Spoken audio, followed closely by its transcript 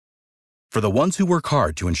For the ones who work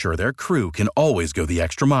hard to ensure their crew can always go the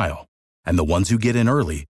extra mile, and the ones who get in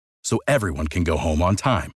early so everyone can go home on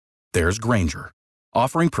time, there's Grainger,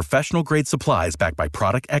 offering professional-grade supplies backed by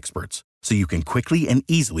product experts so you can quickly and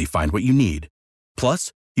easily find what you need.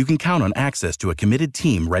 Plus, you can count on access to a committed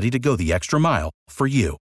team ready to go the extra mile for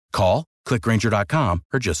you. Call, click Grainger.com,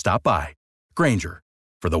 or just stop by. Grainger,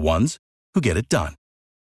 for the ones who get it done.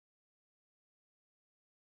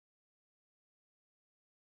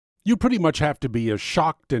 You pretty much have to be as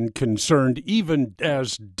shocked and concerned, even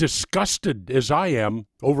as disgusted as I am,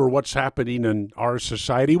 over what's happening in our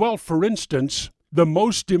society. Well, for instance, the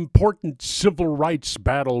most important civil rights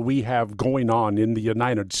battle we have going on in the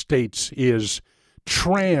United States is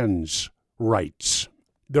trans rights.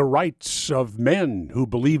 The rights of men who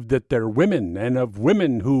believe that they're women, and of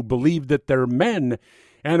women who believe that they're men,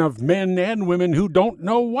 and of men and women who don't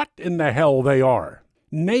know what in the hell they are.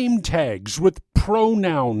 Name tags with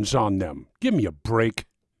pronouns on them. Give me a break.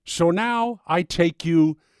 So now I take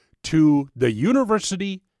you to the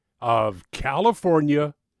University of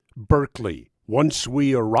California, Berkeley. Once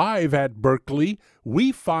we arrive at Berkeley,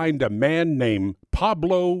 we find a man named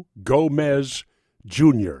Pablo Gomez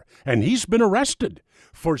Jr., and he's been arrested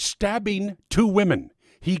for stabbing 2 women.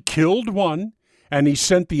 He killed one, and he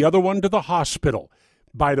sent the other one to the hospital.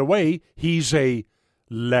 By the way, he's a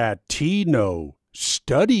Latino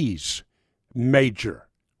studies major.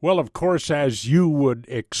 Well, of course, as you would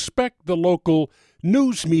expect, the local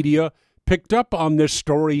news media picked up on this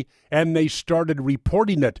story and they started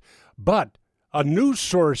reporting it. But a news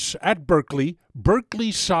source at Berkeley,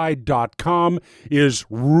 berkeleyside.com, is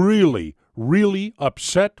really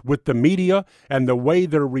upset with the media and the way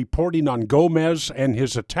they're reporting on Gomez and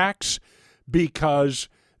his attacks because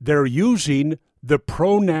they're using the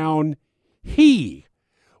pronoun he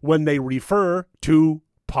when they refer to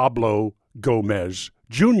Pablo Gomez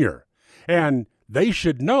Jr. And they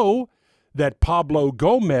should know that Pablo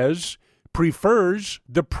Gomez prefers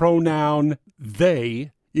the pronoun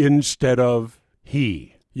they instead of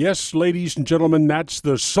he. Yes, ladies and gentlemen, that's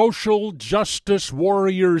the social justice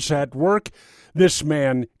warriors at work. This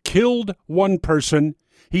man killed one person.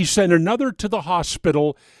 He sent another to the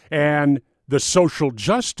hospital, and the social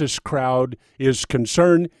justice crowd is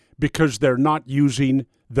concerned because they're not using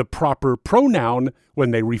the proper pronoun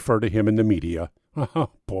when they refer to him in the media.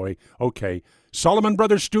 Oh, boy. Okay. Solomon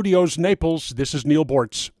Brothers Studios, Naples. This is Neil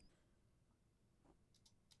Bortz.